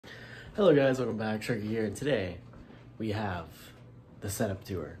Hello guys, welcome back. Sharky here, and today we have the setup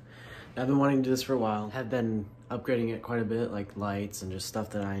tour. I've been wanting to do this for a while. Have been upgrading it quite a bit, like lights and just stuff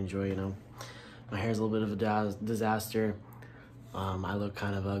that I enjoy, you know. My hair's a little bit of a disaster. I look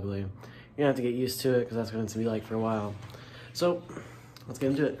kind of ugly. You're gonna have to get used to it because that's what it's gonna be like for a while. So let's get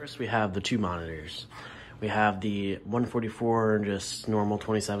into it. First we have the two monitors. We have the 144 and just normal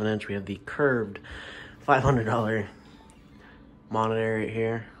 27-inch. We have the curved $500 monitor right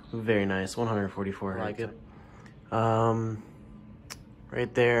here. Very nice, 144. I like it.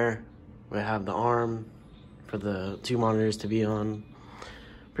 Right there, we have the arm for the two monitors to be on.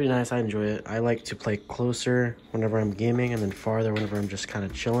 Pretty nice, I enjoy it. I like to play closer whenever I'm gaming and then farther whenever I'm just kind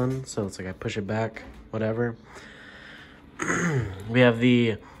of chilling. So it's like I push it back, whatever. We have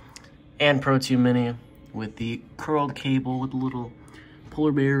the Pro 2 Mini with the curled cable with the little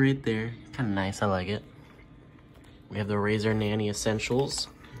polar bear right there. Kind of nice, I like it. We have the Razer Nanny Essentials.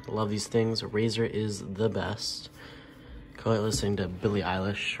 Love these things. Razer is the best. Currently listening to Billie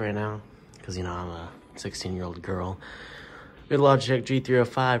Eilish right now because, you know, I'm a 16-year-old girl. We have Logitech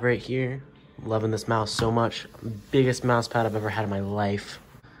G305 right here. Loving this mouse so much. Biggest mouse pad I've ever had in my life.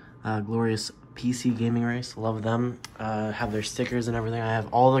 Glorious PC Gaming Race. Love them. Have their stickers and everything. I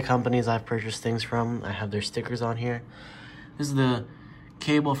have all the companies I've purchased things from. I have their stickers on here. This is the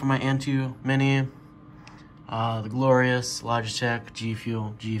cable for my Antutu Mini. The Glorious, Logitech, G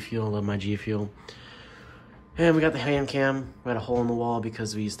Fuel, love my G Fuel. And we got the hand cam. We had a hole in the wall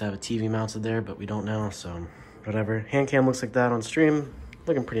because we used to have a TV mounted there, but we don't now, so whatever. Hand cam looks like that on stream.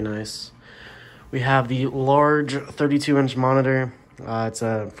 Looking pretty nice. We have the large 32-inch monitor. It's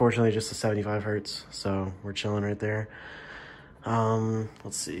unfortunately just a 75 hertz, so we're chilling right there.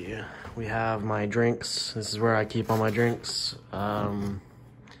 Let's see. We have my drinks. This is where I keep all my drinks.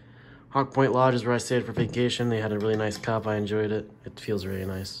 Hawk Point Lodge is where I stayed for vacation. They had a really nice cup. I enjoyed it. It feels really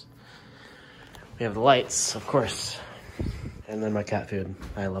nice. We have the lights, of course. And then my cat food.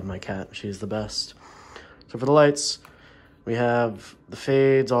 I love my cat. She's the best. So for the lights, we have the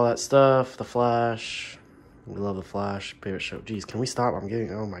fades, all that stuff, the flash. We love the flash. Favorite show. Jeez, can we stop? I'm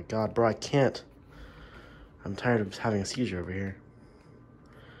getting, oh my God, bro, I can't. I'm tired of having a seizure over here.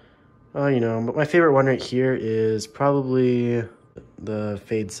 Oh, you know, but my favorite one right here is probably the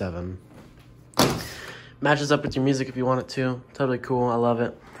Fade 7. Matches up with your music if you want it to. Totally cool. I love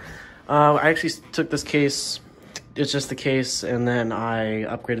it. I actually took this case. It's just the case, and then I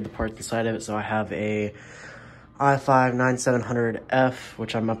upgraded the parts inside of it. So I have a i5 9700F,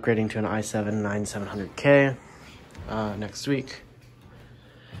 which I'm upgrading to an i7 9700K next week.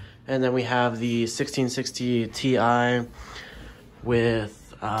 And then we have the 1660 Ti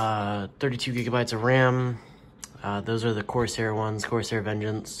with 32 gigabytes of RAM. Those are the Corsair ones, Corsair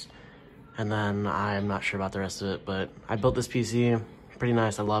Vengeance. And then I'm not sure about the rest of it, but I built this PC. Pretty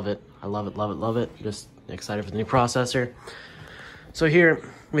nice. I love it. I love it, love it, love it. Just excited for the new processor. So here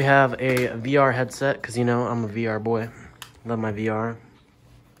we have a VR headset, because, you know, I'm a VR boy. Love my VR.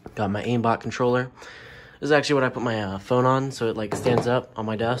 Got my aimbot controller. This is actually what I put my phone on, so it like stands up on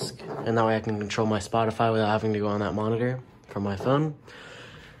my desk. And that way I can control my Spotify without having to go on that monitor from my phone.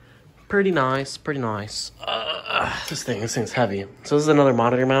 Pretty nice, pretty nice. This thing's heavy. So this is another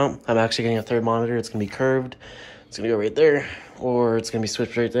monitor mount. I'm actually getting a third monitor. It's gonna be curved. It's gonna go right there, or it's gonna be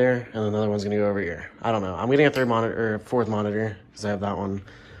switched right there, and another one's gonna go over here. I don't know. I'm getting a third monitor, or fourth monitor, because I have that one.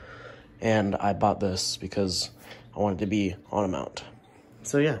 And I bought this because I wanted to be on a mount.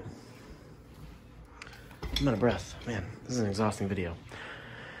 So yeah. I'm out of breath. Man, this is an exhausting video.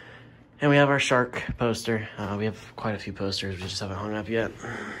 And we have our shark poster. We have quite a few posters. We just haven't hung up yet.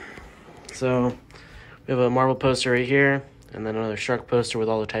 So we have a Marvel poster right here, and then another shark poster with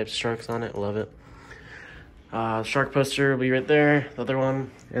all the types of sharks on it. Love it. Shark poster will be right there, the other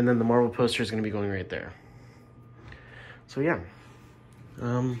one, and then the Marvel poster is going to be going right there. So yeah,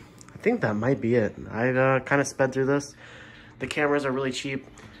 I think that might be it. I kind of sped through this. The cameras are really cheap.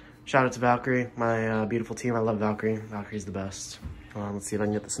 Shout out to Valkyrie, my beautiful team. I love Valkyrie. Valkyrie's the best. Let's see if I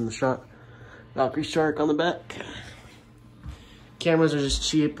can get this in the shot. Valkyrie shark on the back. Cameras are just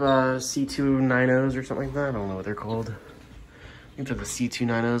cheap C290s or something like that. I don't know what they're called. I think they're the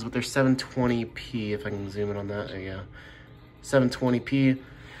C290s, but they're 720p if I can zoom in on that. There you go. 720p.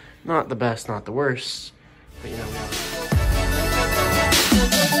 Not the best, not the worst, but you know.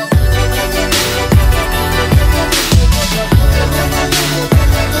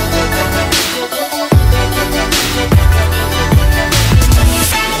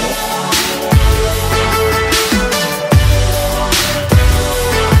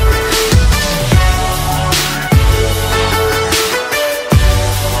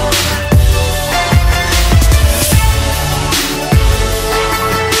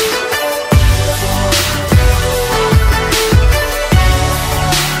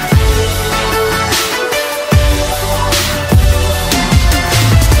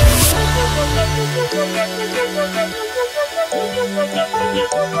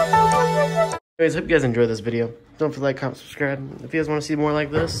 Anyways, hope you guys enjoyed this video. Don't forget to like, comment, subscribe. If you guys want to see more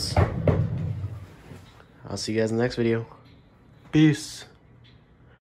like this, I'll see you guys in the next video. Peace.